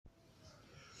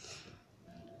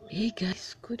Hey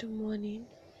guys, good morning.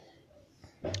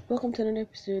 Welcome to another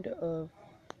episode of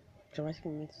Dramatic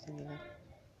Moments in Life.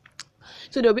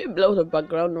 So there'll be a lot of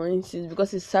background noises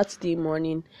because it's Saturday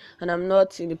morning and I'm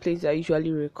not in the place I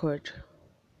usually record.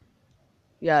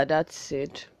 Yeah, that's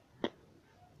it.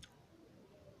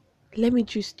 Let me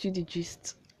just do the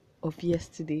gist of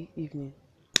yesterday evening.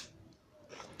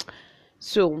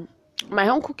 So my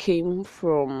uncle came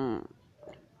from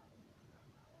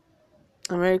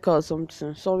America or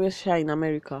something, somewhere in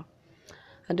America,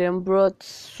 and then brought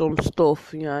some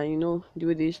stuff. Yeah, the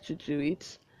way they used to do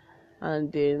it,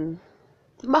 and then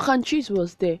mac and cheese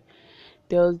was there.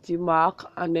 There was the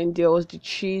mark, and then there was the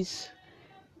cheese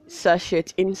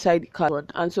sachet inside the carton.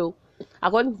 And so,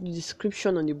 according to the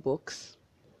description on the box,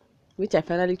 which I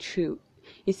finally threw,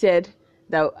 it said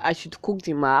that I should cook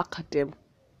the mark, then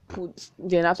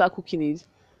after cooking it,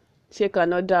 take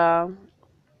another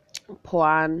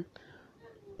pan,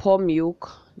 pour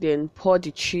milk, then pour the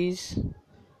cheese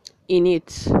in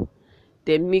it,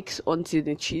 then mix until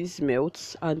the cheese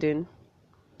melts, and then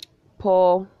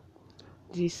pour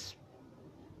this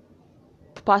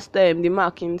pasta the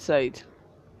mark inside.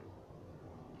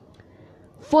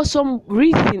 For some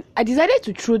reason, I decided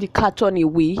to throw the carton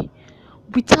away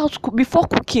before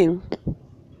cooking,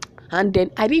 and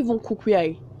then I didn't even cook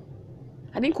I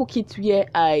didn't cook it where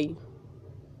I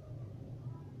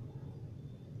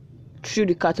threw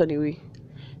the carton away.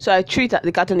 So I threw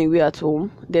the carton away at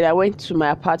home. Then I went to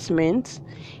my apartment,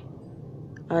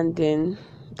 and then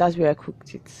that's where I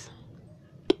cooked it.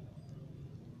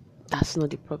 That's not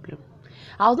the problem.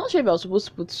 I was not sure if I was supposed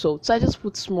to put salt, so I just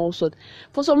put small salt.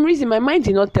 For some reason, my mind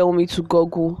did not tell me to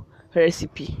Google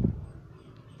recipe.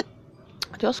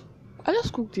 I just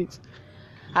cooked it.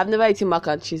 I've never eaten mac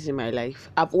and cheese in my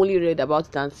life. I've only read about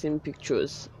it and seen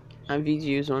pictures and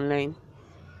videos online.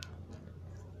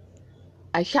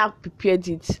 I shan't prepared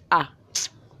it.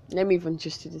 Let me even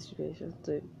just do this situation.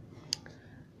 So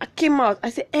I came out. I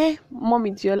said,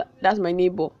 Mommy Diola, that's my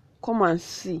neighbor. Come and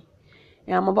see.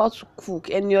 And I'm about to cook.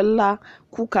 And Yola,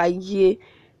 cook a year.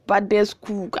 But there's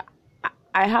cook.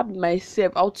 I have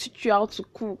myself. I'll teach you how to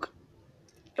cook.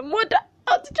 Your mother,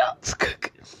 I'll teach you how to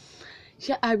cook.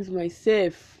 I have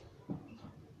myself.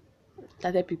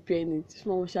 Started preparing it. This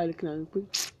mom was looking at me.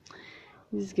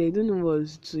 This guy, I don't know what I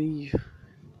was doing.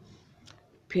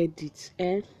 Prepared it.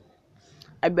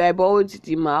 I borrowed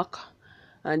the mark,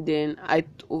 and then I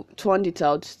turned it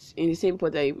out in the same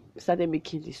pot. I started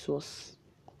making the sauce.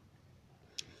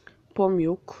 Pour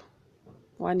milk,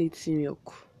 180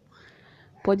 milk.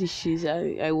 Pour the cheese.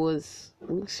 I was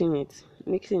mixing it.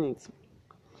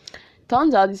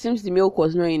 Turns out it seems the milk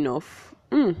was not enough.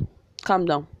 Calm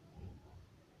down.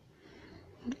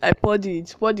 I poured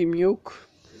the milk,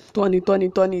 turn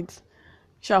it.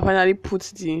 Shall finally put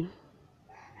the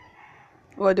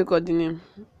what they call the name?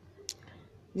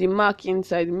 The mac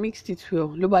inside, mixed it well.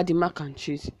 Look at the mac and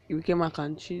cheese. It became mac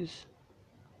and cheese.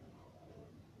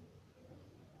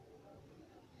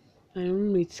 My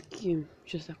roommate came.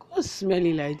 She was like, what's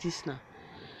smelling like this now?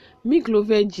 Make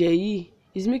love Jay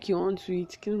is making you want to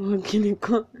eat. Can you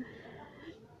come?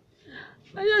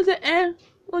 I just said,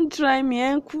 don't try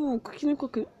me, cook. Can you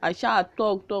cook? I shall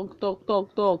talk.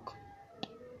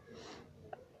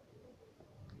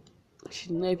 She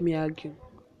didn't let me argue.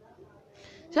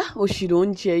 She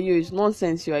don't hear you. It's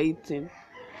nonsense you are eating.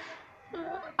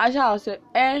 I shall say,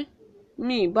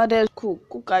 me, but there's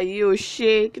cook are you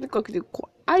shake.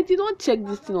 I did not check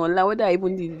this thing online whether I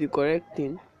even did the correct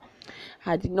thing.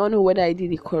 I did not know whether I did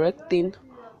the correct thing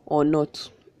or not.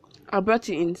 I brought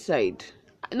it inside.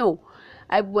 No,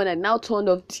 when I now turned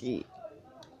off the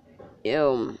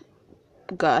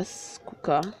gas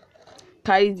cooker,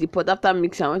 carried the pot after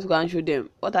mixing. I went to go and show them.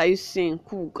 What are you saying?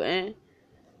 Cook,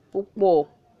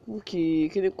 Cookie,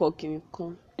 can you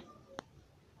come?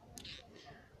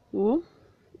 I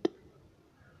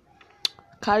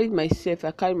carried myself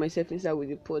inside with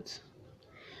the pot.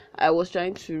 I was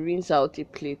trying to rinse out a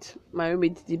plate. My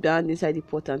roommate did the hand inside the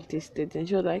pot and tasted. And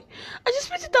she was like, I just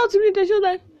spit it out to me. And she was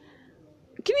like,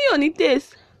 give me your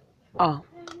taste.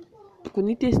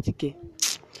 Couldn't taste it.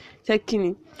 Said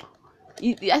Kini.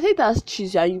 I said it has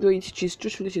cheese, and you don't eat cheese.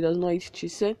 Truthfully, she does not eat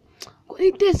cheese. Said,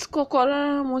 couldn't taste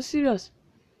kokora. I'm serious.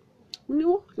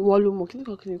 No,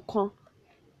 come.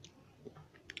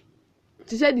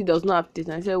 She said it does not have taste.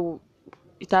 And I said, well,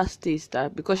 it has taste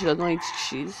because she does not eat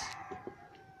cheese.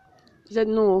 She said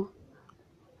no.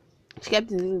 She kept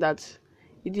thinking that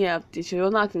it didn't have taste. She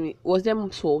was not asking me, was there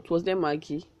salt? Was there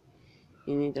Maggi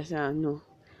in it? I said no.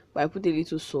 But I put a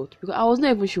little salt because I was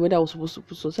not even sure whether I was supposed to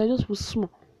put salt. So I just put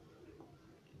small.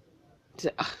 She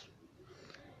said,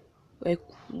 Like,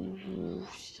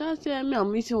 shall say me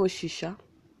I'm eating shisha.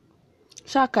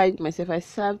 Shall carried myself. I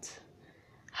served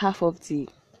half of the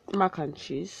mac and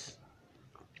cheese,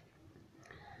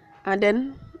 and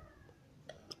then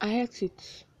I ate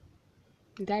it.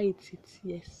 Did I eat it?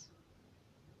 Yes.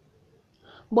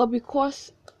 But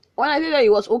because when I did that,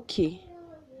 it was okay.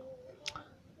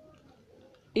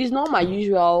 It's not my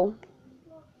usual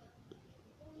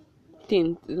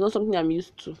thing. It's not something I'm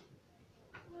used to.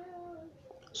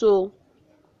 So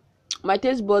my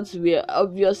taste buds were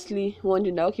obviously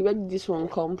wondering that, okay, where did this one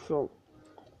come from?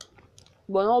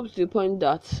 But not up to the point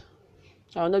that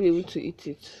I will not be able to eat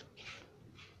it.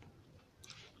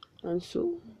 And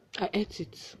so I ate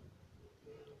it.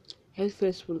 I ate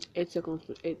first spoon, ate second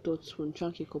spoon, ate third spoon,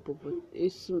 drank a cup of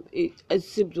water, I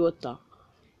sipped water.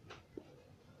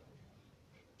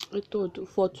 I thought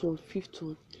fourth one, fifth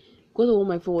one. Because of what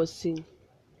my friend was saying.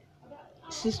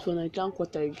 Sixth one, I drank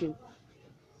water again.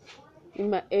 In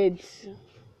my head,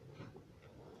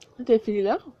 I feel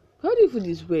like, how do you feel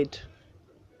this weird?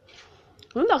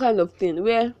 You know that kind of thing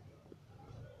where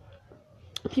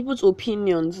people's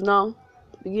opinions now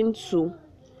begin to,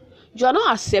 you are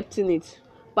not accepting it,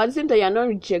 but at the same time you are not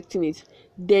rejecting it.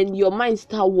 Then your mind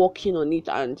start working on it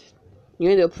and you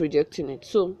end up rejecting it.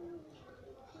 So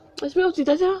I smelled it.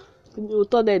 I said, you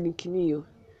thought that in Kinio,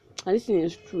 and this thing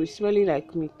is true. It's smelling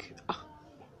like milk.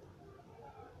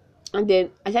 And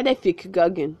then I started fake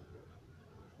gagging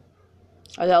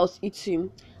as I was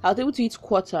eating. I was able to eat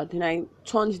quarter, then I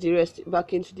turned the rest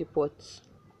back into the pot.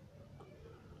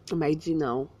 My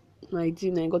dinner, I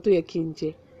got to your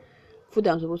kinje. Food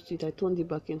I'm supposed to eat, I turned it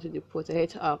back into the pot. I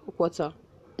ate a quarter.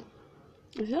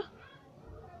 Yeah.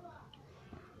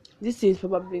 This is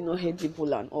probably not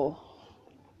edible and all.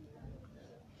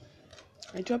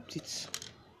 I dropped it.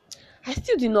 I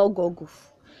still did not goggle.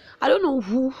 I don't know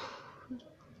who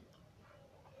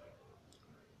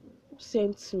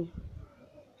sent me.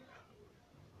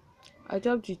 I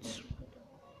dropped it.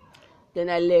 Then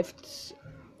I left.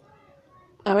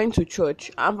 I went to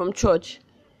church. I'm from church.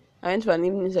 I went for an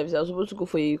evening service. I was supposed to go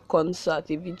for a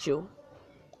concert, a video,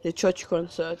 the church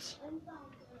concert.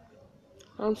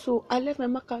 And so I left my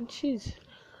mac and cheese.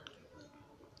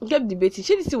 I kept debating.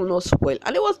 This thing will not spoil.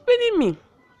 And it was paining me.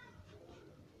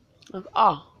 Like,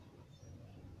 I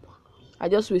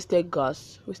just wasted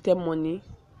gas, wasted money.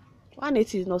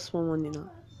 180 is not small money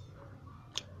now.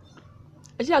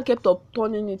 I kept up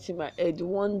turning it in my head,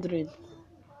 wondering.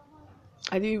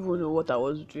 I didn't even know what I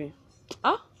was doing.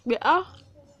 I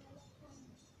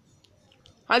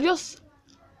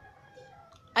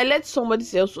let somebody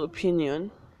else's opinion.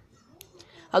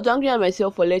 I was angry at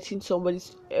myself for letting somebody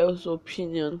else's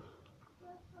opinion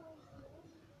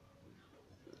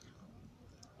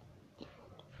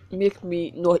make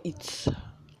me not eat.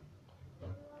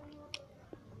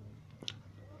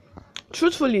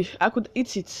 Truthfully, I could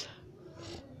eat it.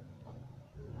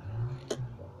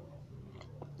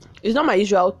 It's not my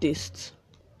usual taste,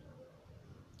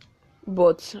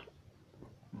 but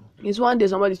it's one day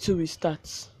somebody to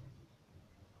restart.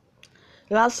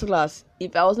 Last,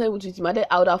 if I wasn't able to eat it,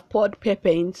 I would have poured pepper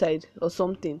inside or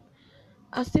something.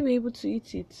 I'd still be able to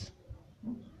eat it.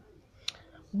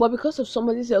 But because of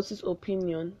somebody else's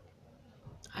opinion,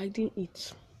 I didn't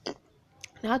eat.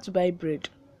 I had to buy bread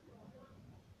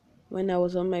when I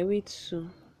was on my way to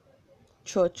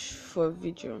church for a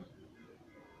video.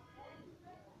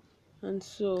 And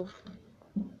so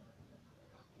it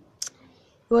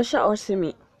was awesome.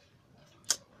 It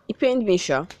pained me,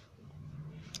 sure.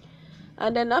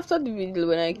 And then after the video,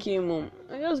 when I came home,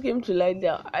 I just came to lie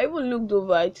down. I even looked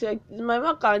over. I checked. My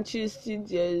mac and cheese still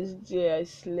there. I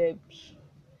slept.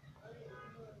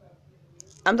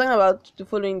 I'm talking about the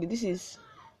following day. This is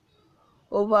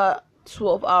over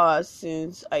 12 hours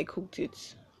since I cooked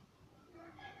it.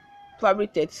 Probably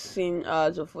 13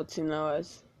 hours or 14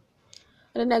 hours.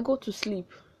 And then I go to sleep.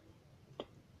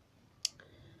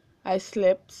 I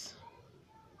slept.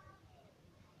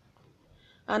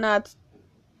 And at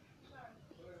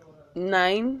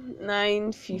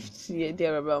 9:50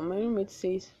 thereabout, my roommate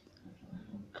says,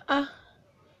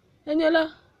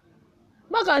 Eniola,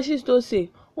 mac and cheese tó ṣe,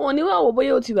 wọn ò ní wá wò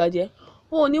bóyá ó ti bàjẹ́,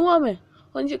 wọn ò ní wá mẹ́,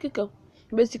 wọn ní ṣe kíkan.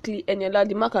 Basically, Eniola,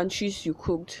 the mac and cheese you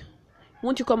cooked,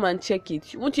 won't you come and check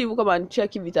it? Won't you even come and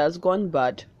check if it has gone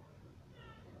bad?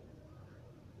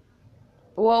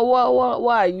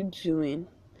 What are you doing?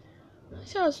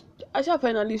 I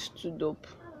finally stood up.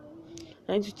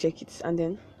 I need to check it, and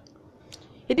then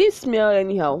it didn't smell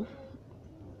anyhow.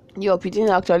 It didn't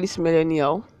actually smell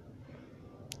anyhow.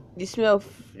 The smell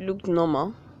looked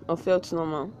normal or felt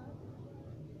normal.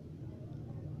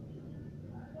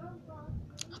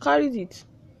 I carried it,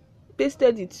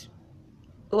 pasted it,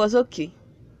 It was okay.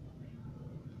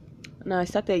 And I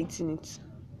started eating it.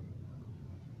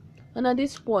 And at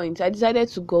this point, I decided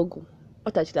to Google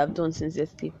what I should have done since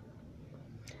yesterday.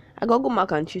 I Googled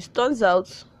mac and cheese. Turns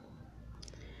out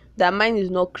that mine is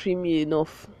not creamy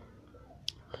enough.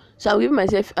 So I'm giving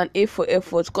myself an A for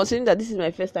effort, considering that this is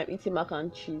my first time eating mac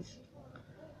and cheese.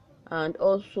 And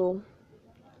also,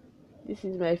 this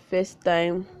is my first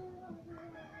time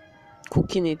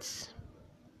cooking it.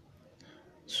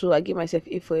 So I give myself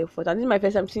A for effort. And this is my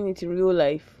first time seeing it in real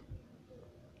life.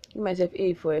 Give myself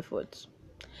A for effort.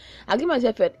 I give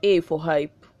myself an A for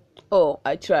hype. Oh,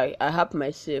 I try. I hype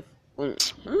myself.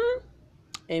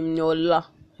 Emnola.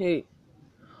 Hey.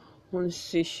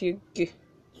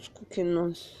 It's cooking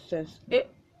nonsense. I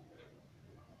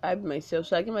hype myself.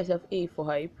 So I give myself A for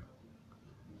hype.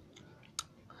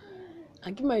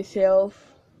 I give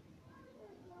myself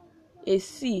a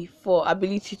C for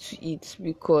ability to eat,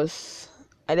 because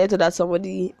I let that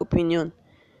somebody opinion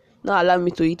not allow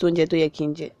me to eat oúnjẹ tó yẹ kí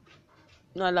n jẹ,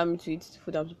 not allow me to eat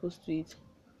food I'm supposed to eat.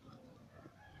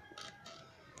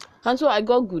 And so I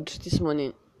got good this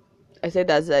morning. I said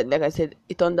that, like I said,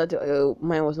 it turned out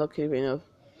mine was not clear enough,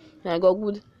 and I got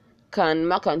good. Can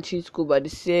mac and cheese go? But they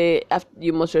say after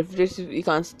you must refrigerate it. You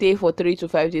can stay for 3 to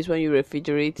 5 days when you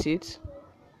refrigerate it.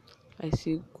 I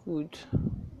say good.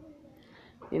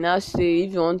 They now say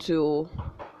if you want to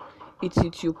eat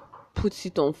it, you put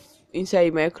it on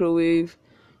inside a microwave.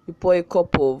 You pour a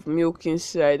cup of milk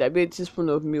inside, a teaspoon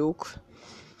of milk.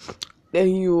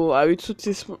 Then you add 2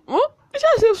 teaspoons. What? It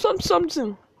just say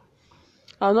something.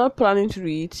 I'm not planning to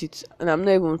re-eat it, and I'm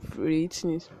not even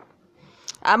re-eating it.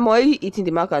 I'm already eating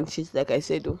the mac and cheese, like I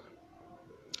said, though.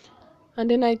 And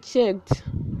then I checked.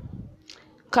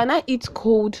 Can I eat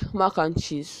cold mac and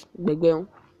cheese?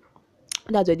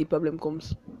 That's where the problem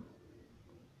comes.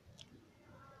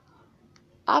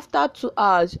 After 2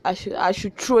 hours, I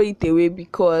should throw it away,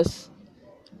 because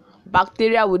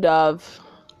bacteria would have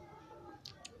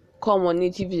come on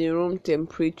it if in room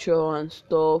temperature and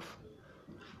stuff.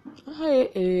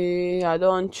 I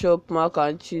don't chop mac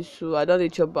and cheese, so I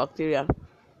don't chop bacteria.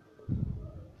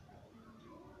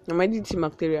 I'm eating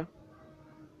bacteria.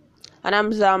 And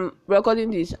as I'm recording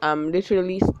this, I'm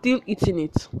literally still eating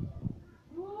it.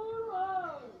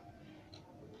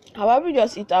 I'll probably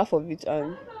just eat half of it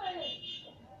and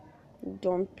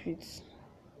dump it.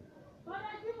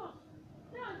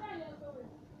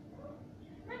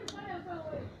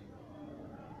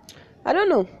 I don't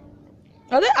know.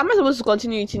 Am I supposed to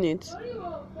continue eating it?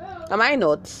 Am I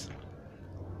not?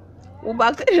 Will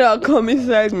bacteria come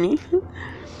inside me?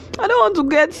 I don't want to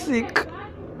get sick.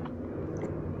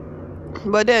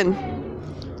 But then,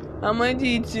 I'm already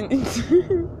eating it.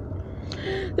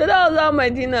 So that was how my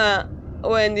dinner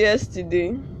went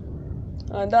yesterday.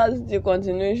 And that's the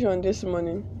continuation this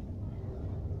morning.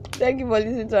 Thank you for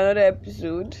listening to another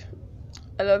episode.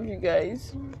 I love you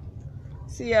guys.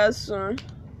 See you soon.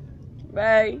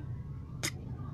 Bye.